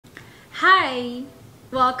Hi!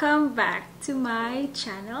 Welcome back to my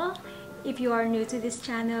channel. If you are new to this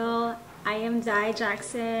channel, I am Dai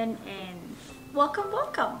Jackson and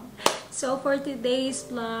welcome! So for today's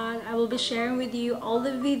vlog, I will be sharing with you all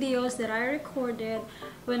the videos that I recorded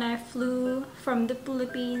when I flew from the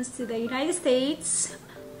Philippines to the United States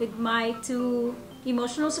with my two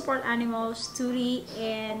emotional support animals, Tuti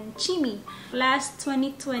and Chimi. Last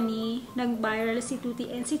 2020, nag-viral si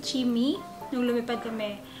Tuti and si Chimi nung lumipad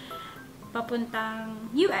kami papuntang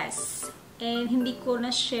US. And hindi ko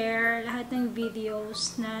na-share lahat ng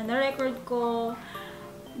videos na na-record ko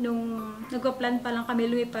nung nagpa-plan pa lang kami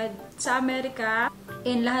lumipad sa Amerika.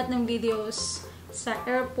 And lahat ng videos sa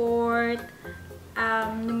airport,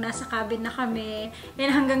 nung nasa cabin na kami, and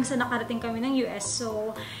hanggang sa nakarating kami ng US.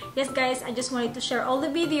 So, yes guys, I just wanted to share all the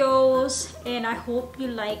videos and I hope you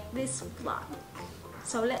like this vlog.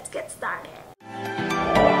 So, let's get started!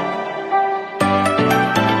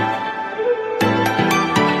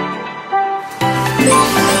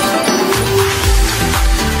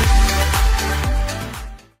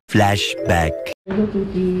 Flashback. Hello,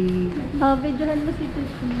 Tuti. Videohan mo si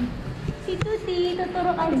Tuti. Si Tuti!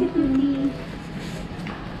 Tuturukan si Tuti.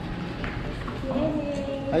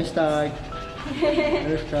 Yay! Hi, Stark.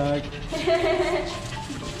 Hello, Stark.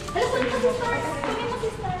 Alam mo si Star? Kami mo si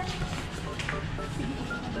Star.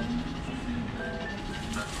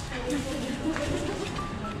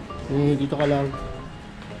 Dito ka lang.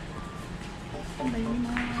 Ano ba yung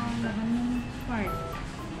mga laman ng part?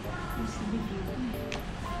 Sa video.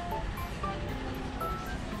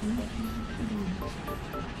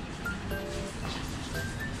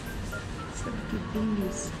 Sa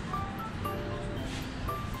bilis.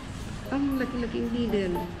 Ang laki-laking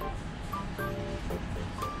needle.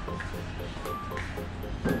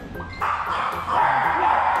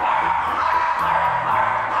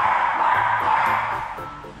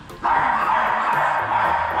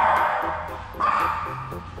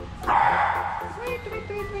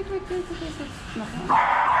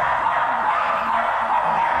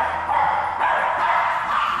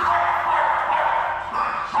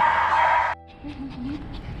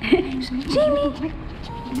 Jamie!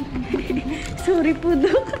 Sorry po,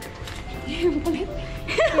 Dok.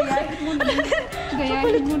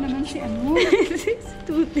 Gayahin mo naman si ano? Si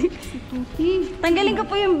Tuti. Si Tuti. Tanggalin ko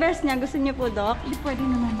po yung vest niya. Gusto niyo po, Dok? Hindi pwede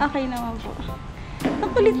naman. Okay naman po.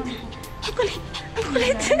 Ang kulit. Ang kulit. Ang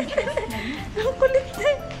kulit. Ang kulit.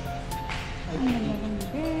 Ang nalalang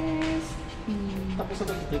best. Tapos sa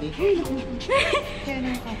Tuti. Kaya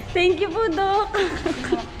na ka. Thank you po, Dok.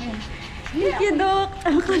 Thank you, Dok.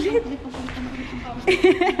 Ang kulit.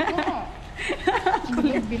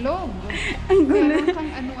 Bilog. Ang gulo. Meron kang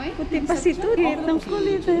ano ay? Puti pa si Tuti. Ang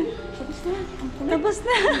kulit. Tapos na. Ang kulit. Tapos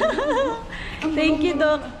na. Thank you,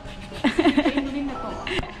 Dok. Ayun na to.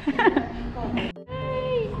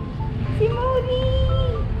 Hi! Si Molly!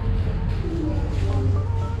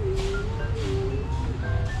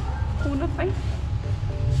 Kunot ay.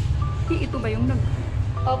 Ito ba yung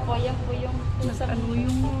Opo, yan po yung ano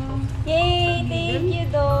yung Yay! Thank you,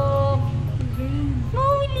 Dok!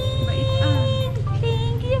 Molly! Bait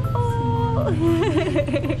Thank you po!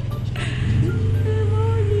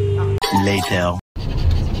 Later.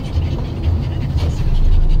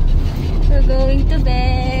 We're going to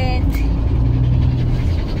bed.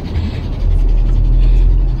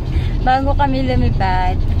 Bago kami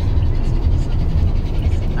lumipad,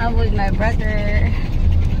 I'm with my brother.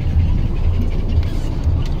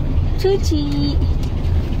 Chuchi!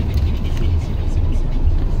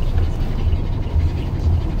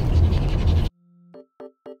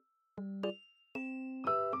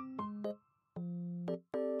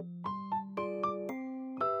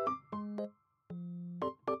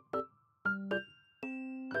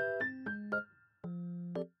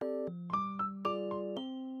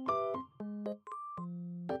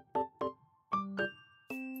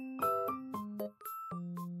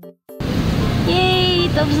 Yay!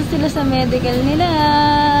 Tapos na sila sa medical nila.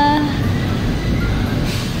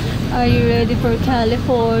 Are you ready for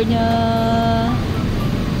California?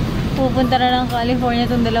 Pupunta na ng California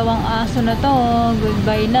itong dalawang aso na to.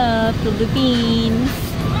 Goodbye na, Philippines.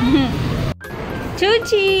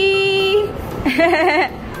 Chuchi!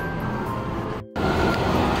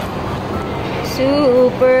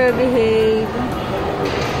 Super behave.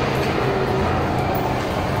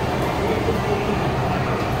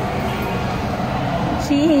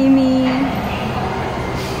 Chimi.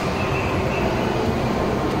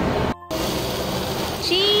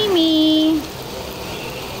 Chimi.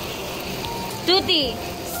 Tuti,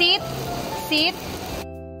 sit. Sit.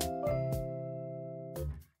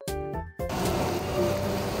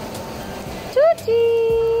 Tuti.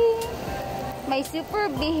 my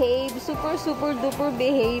super duper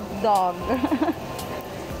behave dog.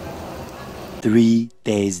 3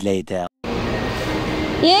 days later.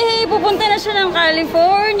 Yay! Pupunta na siya ng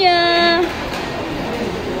California!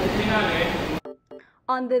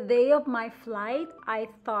 On the day of my flight, I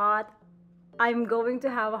thought I'm going to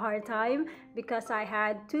have a hard time because I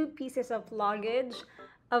had 2 pieces of luggage,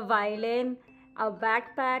 a violin, a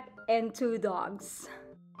backpack, and 2 dogs.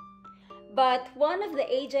 But one of the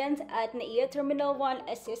agents at NAIA Terminal 1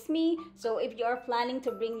 assist me, so if you're planning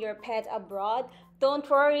to bring your pet abroad, don't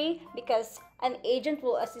worry because an agent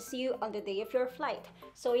will assist you on the day of your flight.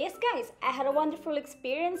 So yes guys, I had a wonderful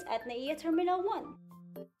experience at NAIA Terminal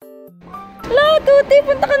 1. Hello, Tuti!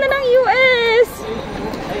 Punta ka na ng US!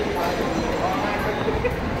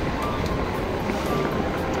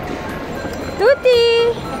 Tuti!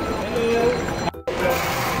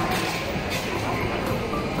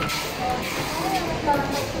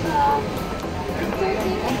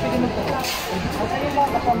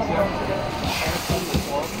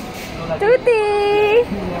 Tuti!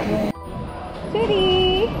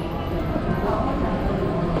 Tuti!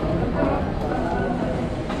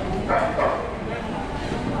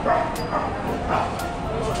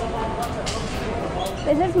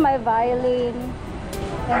 This is my violin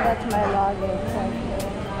and that's my luggage.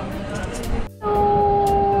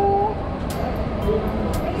 Hello!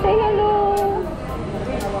 Say hello!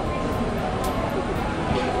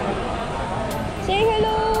 Say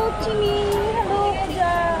hello, Chimi! Hello,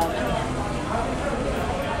 Kuya!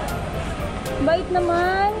 Bait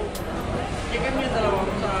naman! Chicken yung dalawa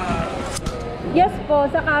sa... Yes po,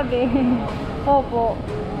 sa cabin. Opo.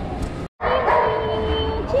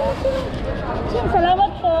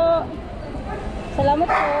 Salamat po. Salamat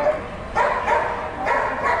po.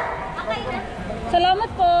 Salamat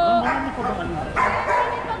po.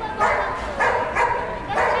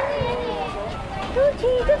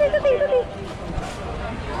 Tuti, tuti, tuti, tuti.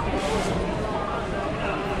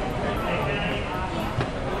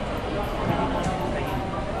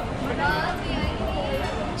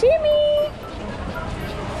 Jimmy!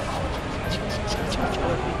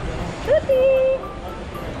 Tuti!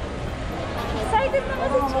 Excited na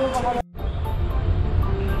kasi Jimmy!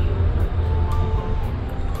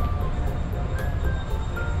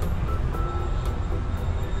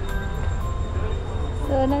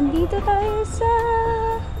 So, nandito tayo sa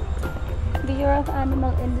Bureau of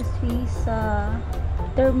Animal Industry sa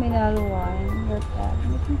Terminal 1.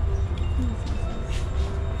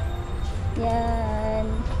 Yan.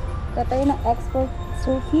 Ito tayo ng export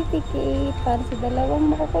certificate para sa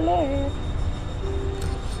dalawang makukulit.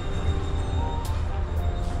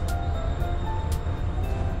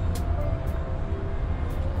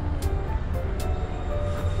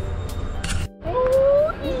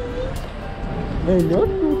 Hello?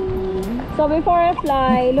 So before I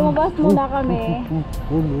fly, lumabas muna kami.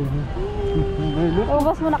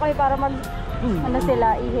 Lumabas muna kami para mag ano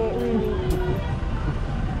sila, ihi.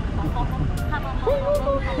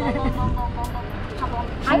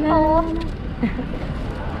 Hi po.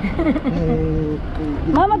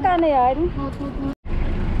 Ma, magkano yan?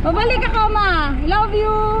 Mabalik ako, ma. I love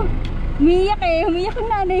you. Umiyak eh. Umiyak ang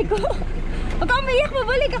nanay ko. Huwag ka umiyak,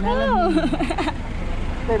 mabalik ako.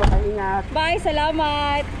 Ingat. Bye,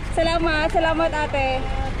 salamat. Salamat ate.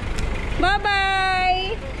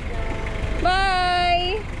 Bye-bye.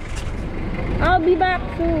 Bye. I'll be back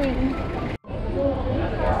soon.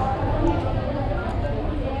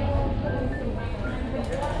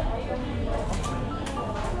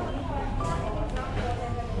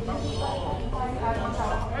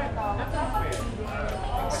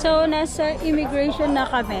 So, nasa immigration na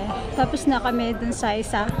kami. Tapos na kami dun sa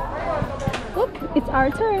isa. Oop, it's our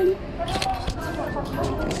turn.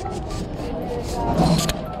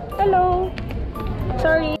 Hello.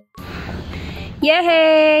 Sorry.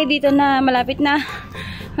 Yehey! Dito na. Malapit na.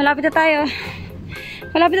 Malapit na tayo.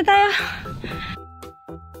 Malapit na tayo.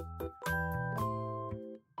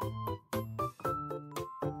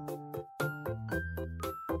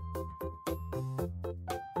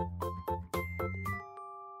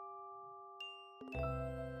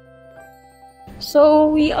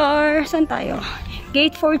 So, we are, saan tayo?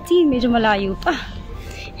 Gate 14, medyo malayo pa.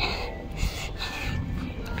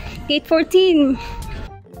 Gate 14.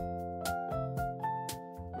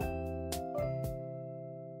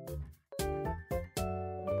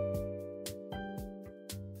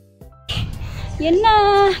 Yan na,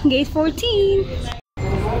 gate 14.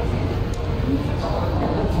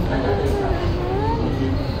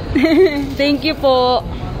 Thank you po.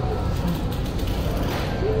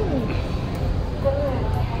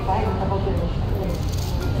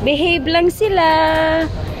 Behave lang sila.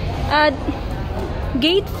 At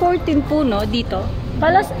Gate 14 po, no? Dito.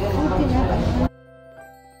 Palas...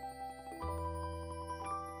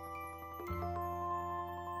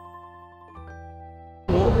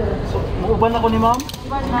 Mauban ako ni ma'am.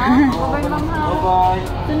 Bye, ma'am. Bye-bye.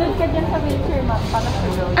 Sunod ka dyan sa wheelchair, ma'am. Para sa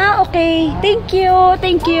iyo. Ah, okay. Thank you.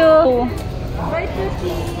 Thank you. Bye,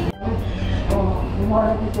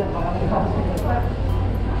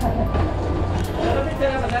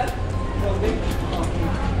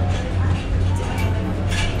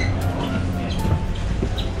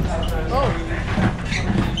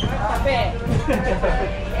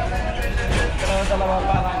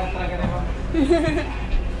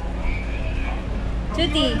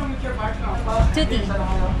 Tuti. Tuti. Tuti.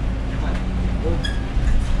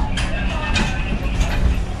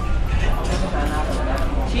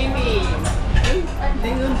 Jimmy!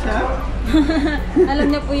 Lingon siya? Alam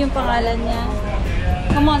niya po yung pangalan niya.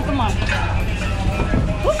 Come on, come on.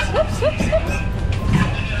 Oops, oops, oops, oops.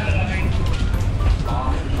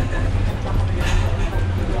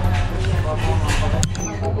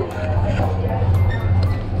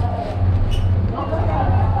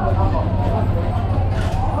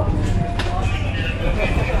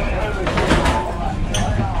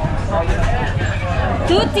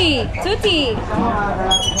 Tuti! Tuti!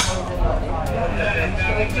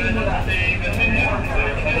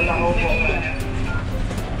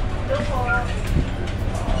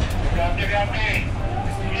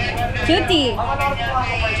 Tuti!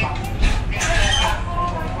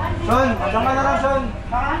 Son, diyan ka na lang, Son.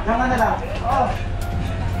 Diyan ka na lang. Oh.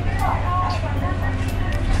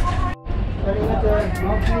 Salamat, Son.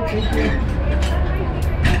 Thank you.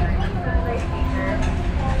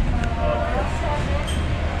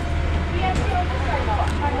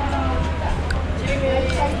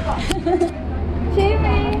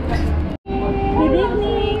 Jimmy! Good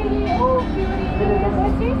evening!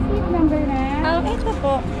 What's your seat number na? Ito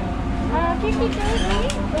po.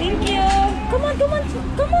 52. Thank you! Come on, come on!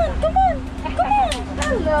 Come on, come on! Come on!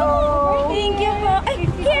 Hello. Thank you po! Ay,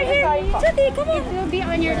 here! Tuti, come on! It will be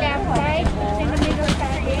on your left side. In the middle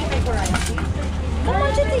side. Come on,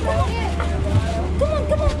 Tuti, come on! Come on,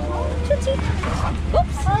 come on! Tuti!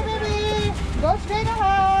 Oops! Hi, baby! Go straight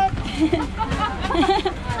ahead!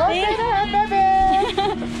 Go straight ahead, baby!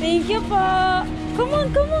 Thank you po! Come on,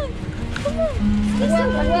 come on! Come on!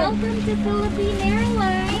 Welcome to Philippine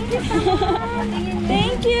Airlines.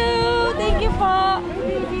 Thank you! Thank you po!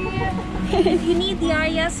 If you need the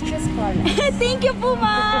Arias, just call us. Thank you po,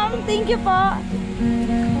 ma'am! Thank you po!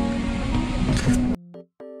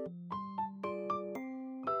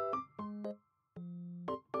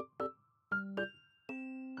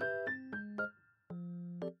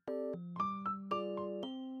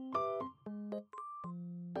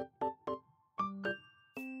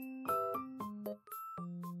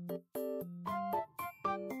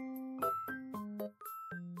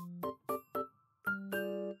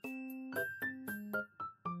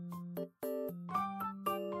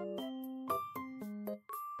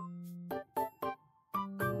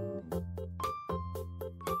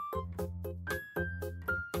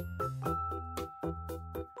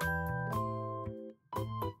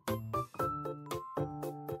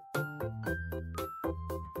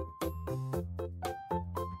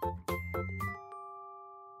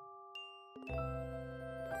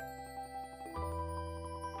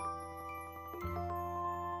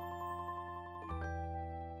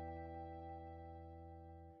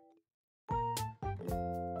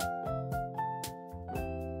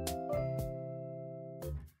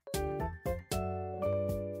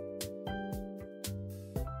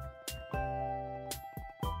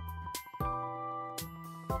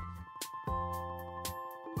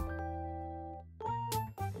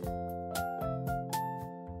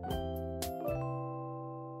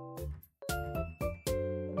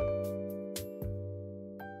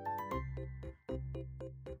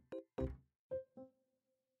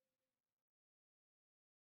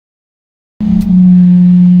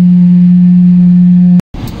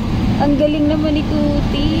 Ang galing naman ni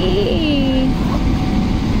Tuti.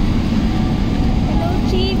 Hello,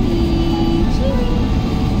 Jimmy. Jimmy.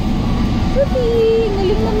 Tuti.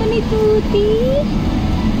 Galing naman ni Tuti.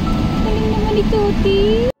 Galing naman ni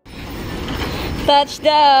Tuti.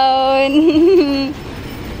 Touchdown.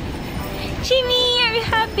 Jimmy, are you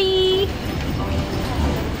happy?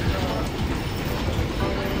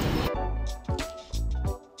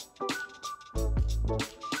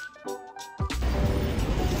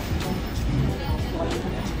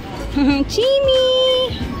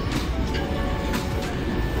 Jimmy!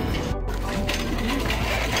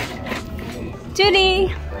 Judy!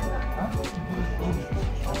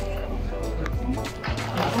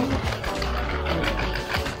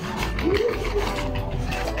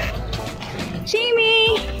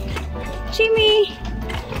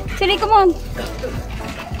 Julie, come on.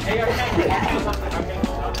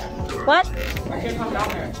 What?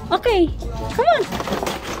 Okay, come on.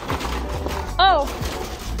 Oh,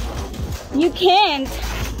 you can't.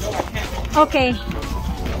 Okay.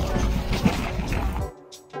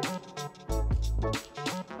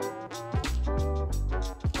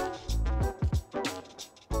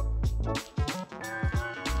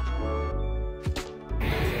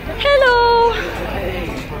 Hello.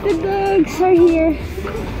 The dogs are here.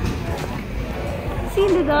 See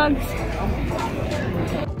the dogs.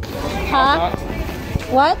 Huh?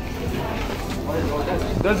 What?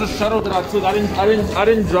 There's a shuttle that I took. I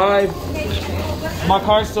didn't drive. My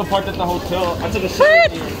car's still parked at the hotel. I took a shuttle.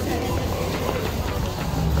 What?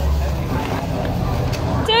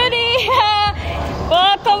 Tootie!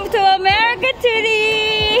 Welcome to America,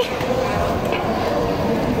 Tootie!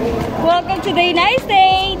 Welcome to the United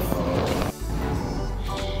States!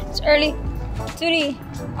 It's early. Tootie,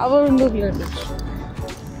 I will remove your leash.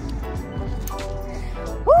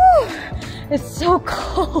 Woo! It's so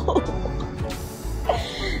cold.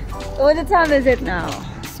 What time is it now?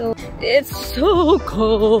 So it's so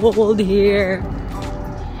cold here.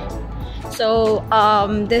 So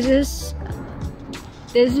this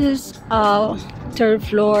is third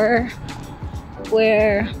floor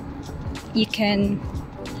where you can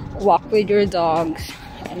walk with your dogs,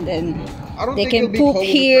 and then they can poop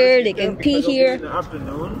here, they can pee here. In the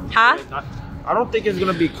afternoon. Huh? I don't think it's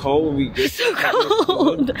gonna be cold when we get It's so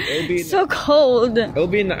cold. So cold. It'll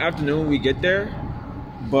be in the afternoon when we get there.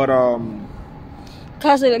 But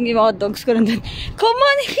Kaso lang yung mga dogs ko nandun. Come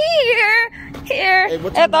on here! Here! Hey,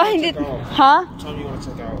 what time Eto, you wanna hindi... check out? Huh? what time you wanna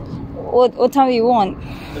check out? What time you want?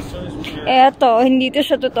 As soon as we can. Eto, hindi to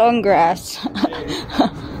siya totoong grass.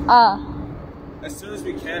 As soon as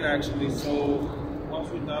we can, actually. So once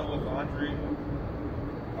we're done with laundry,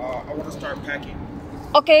 I want to start packing.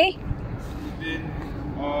 Okay. Then,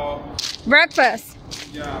 Breakfast.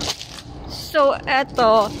 yeah. So,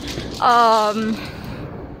 eto,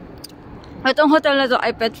 itong hotel na to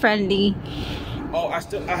ay pet friendly. Oh, I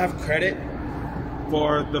have credit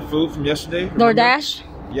for the food from yesterday. DoorDash?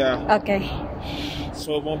 Yeah. Okay.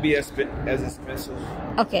 So it won't be as expensive.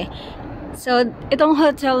 Okay. So, itong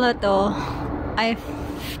hotel na to ay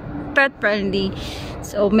pet friendly.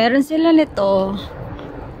 So, meron sila nito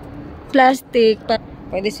plastic.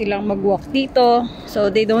 Pwede silang mag-walk dito.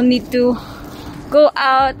 So, they don't need to go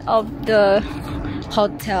out of the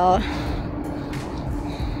hotel.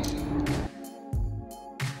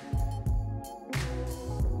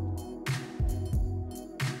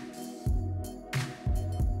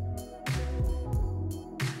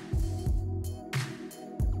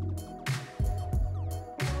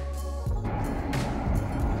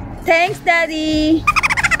 Thanks, Daddy.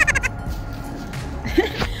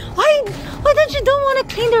 Why don't you don't want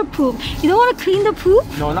to clean their poop? You don't want to clean the poop?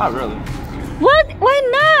 No, not really. What? Why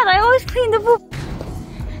not? I always clean the poop.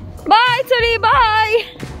 Bye, Tootie.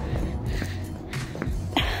 Bye.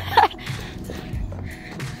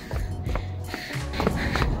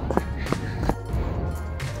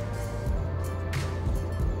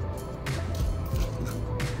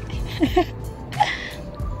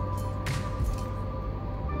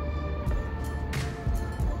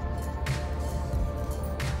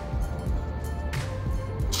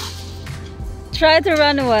 Try to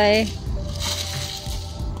run away.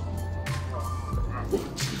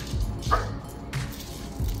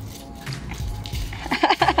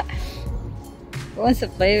 He wants to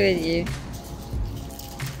play with you.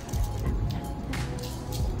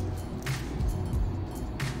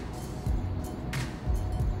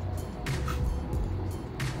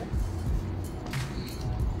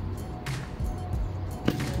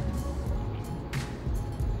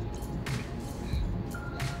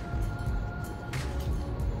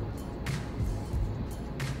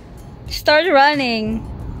 Start running.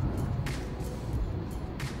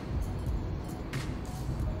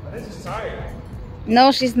 This is tired.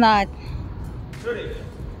 No, she's not. Tootie.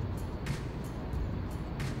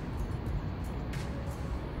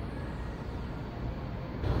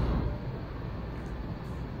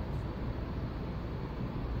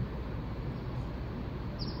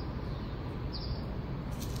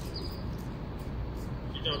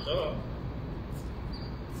 You don't know.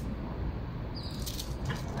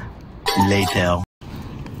 Later.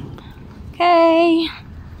 Okay,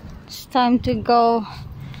 it's time to go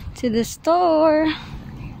to the store.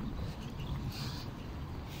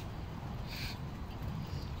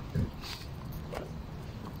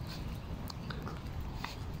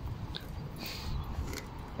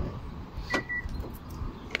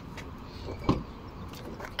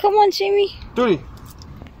 Come on, Jimmy. Tootie.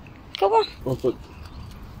 Come on. Oh,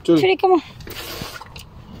 Churi, come on.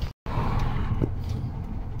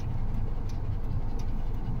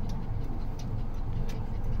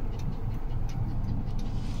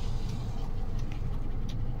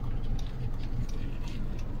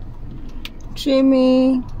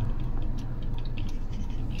 Jimmy.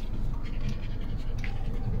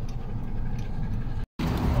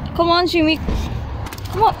 Come on, Jimmy.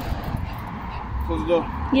 Come on. Close the door.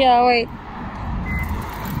 Yeah, wait.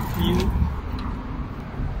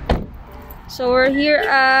 So we're here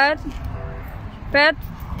at Pet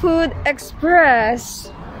Food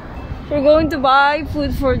Express. We're going to buy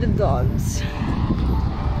food for the dogs.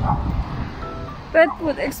 Pet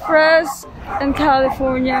Food Express in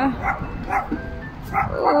California.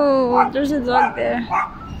 Oh, there's a dog there.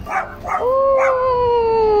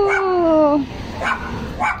 Oh,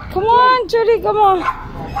 come on, Judy, come on.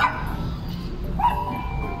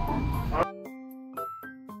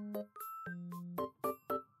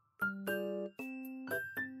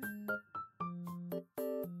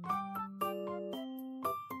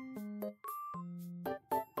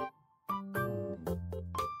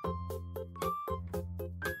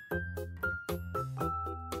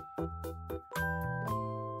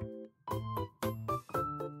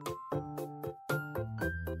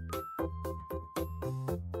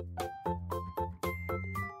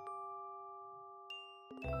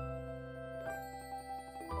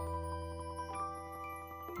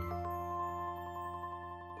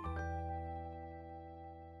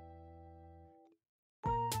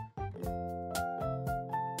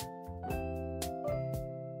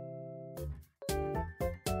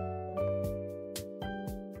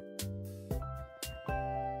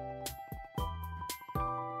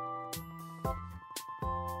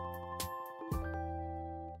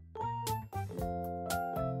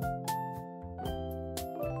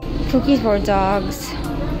 Cookies for dogs.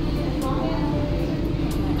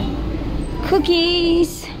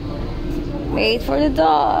 Cookies. Wait for the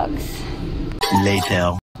dogs.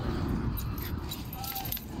 Later.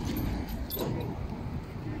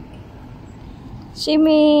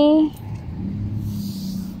 Jimmy.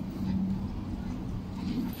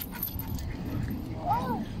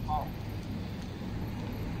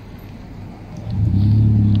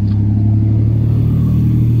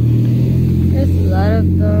 There's a lot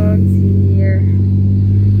of dogs here.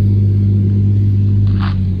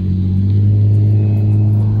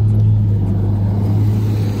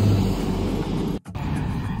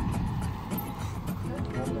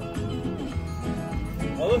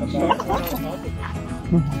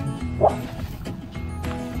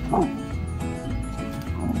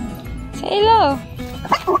 Say hello.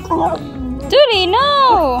 Tootie,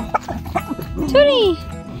 no! Tootie!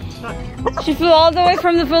 She flew all the way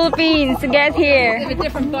from the Philippines to get here. They have a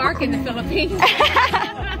different bark in the Philippines.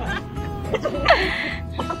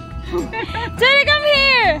 Tootie, come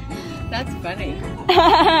here! That's funny.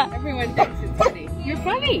 Everyone thinks it's funny. You're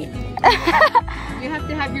funny. You have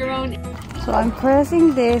to have your own. So I'm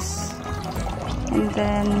pressing this and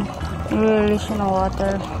then release in the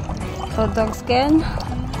water so dogs can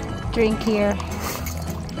drink here.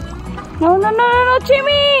 No, no, no, no, no,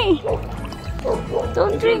 Jimmy!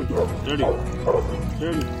 Don't drink. Dirty. Dirty.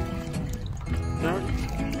 Dirty.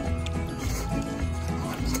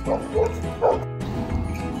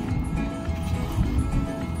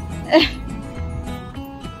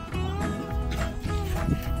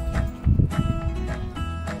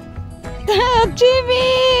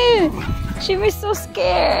 Jimmy! Jimmy's so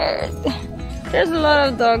scared. There's a lot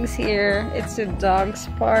of dogs here. It's a dog's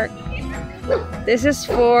park. This is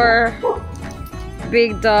for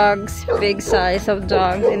big dogs, big size of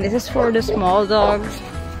dogs, and this is for the small dogs.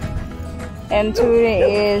 And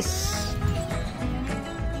Tootie is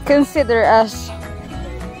considered as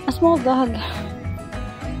a small dog.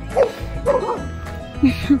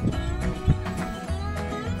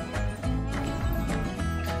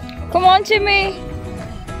 Come on, Jimmy.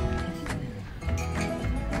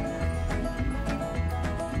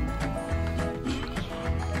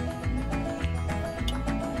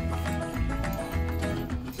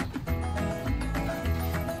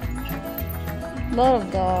 Lot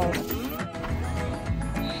of dogs.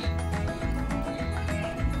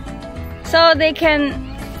 So they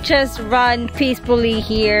can just run peacefully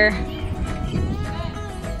here.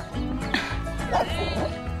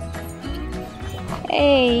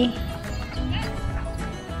 Hey,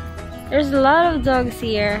 there's a lot of dogs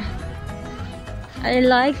here. I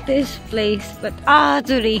like this place, but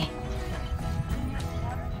Tootie.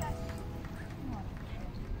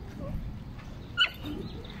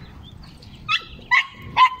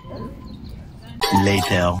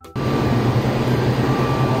 Later.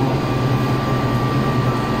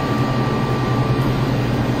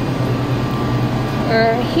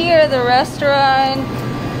 We're here at the restaurant.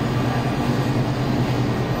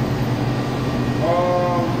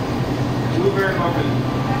 Blueberry muffin.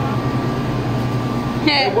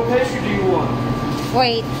 What pastry do you want?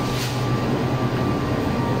 Wait.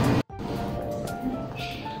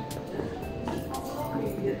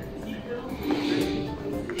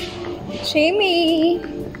 Jamie.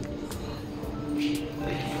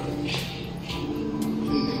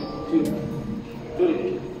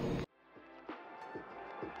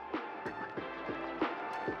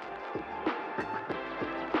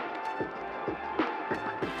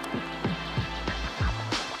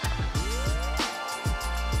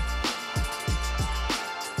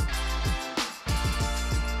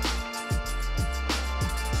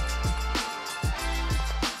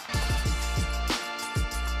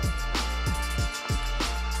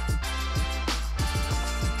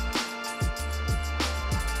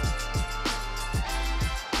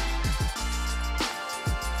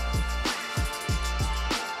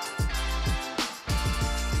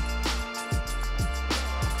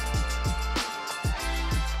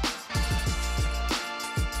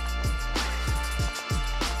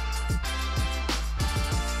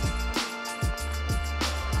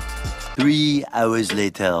 Three hours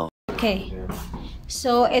later. Okay.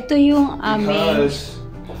 So, ito yung aming...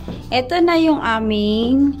 Ito na yung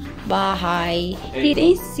aming bahay. Dito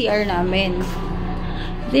yung CR namin.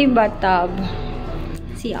 Ito yung bathtub.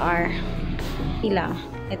 CR. Ilang.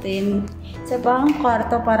 Ito yung isa pang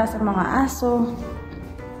kwarto para sa mga aso.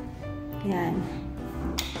 Yan.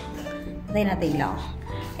 Patay natin ilaw.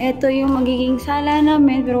 Ito yung magiging sala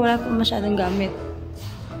namin pero wala pa masyadong gamit.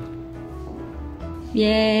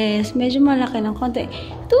 Yes, medyo malaki ng konti.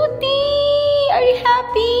 Tuti! Are you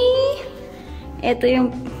happy? Ito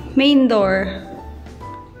yung main door.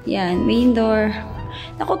 Yan, main door.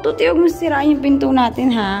 Naku, Tuti, huwag mo sirain yung pinto natin,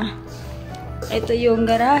 ha? Ito yung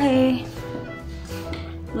garahe.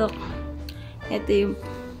 Look. Ito yung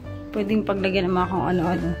pwedeng paglagyan ng mga kung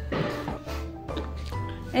ano-ano.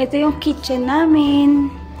 Ito yung kitchen namin.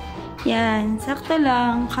 Yan, sakto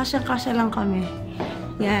lang. Kasya-kasya lang kami.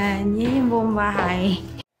 Yan, yan yung buong bahay.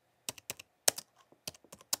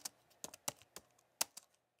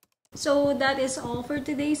 So, that is all for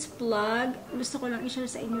today's vlog. Gusto ko lang i-share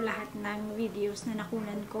sa inyo lahat ng videos na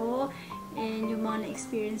nakunan ko and yung mga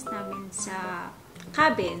na-experience namin sa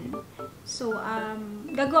cabin. So,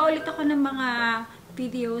 gagawa ulit ako ng mga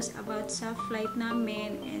videos about sa flight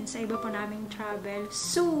namin and sa iba pa naming travel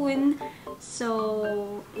soon.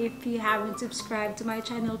 So, if you haven't subscribed to my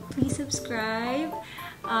channel, please subscribe.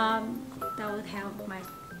 That would help my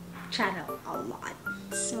channel a lot.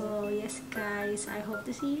 So, yes guys, I hope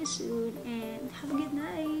to see you soon and have a good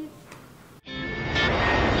night.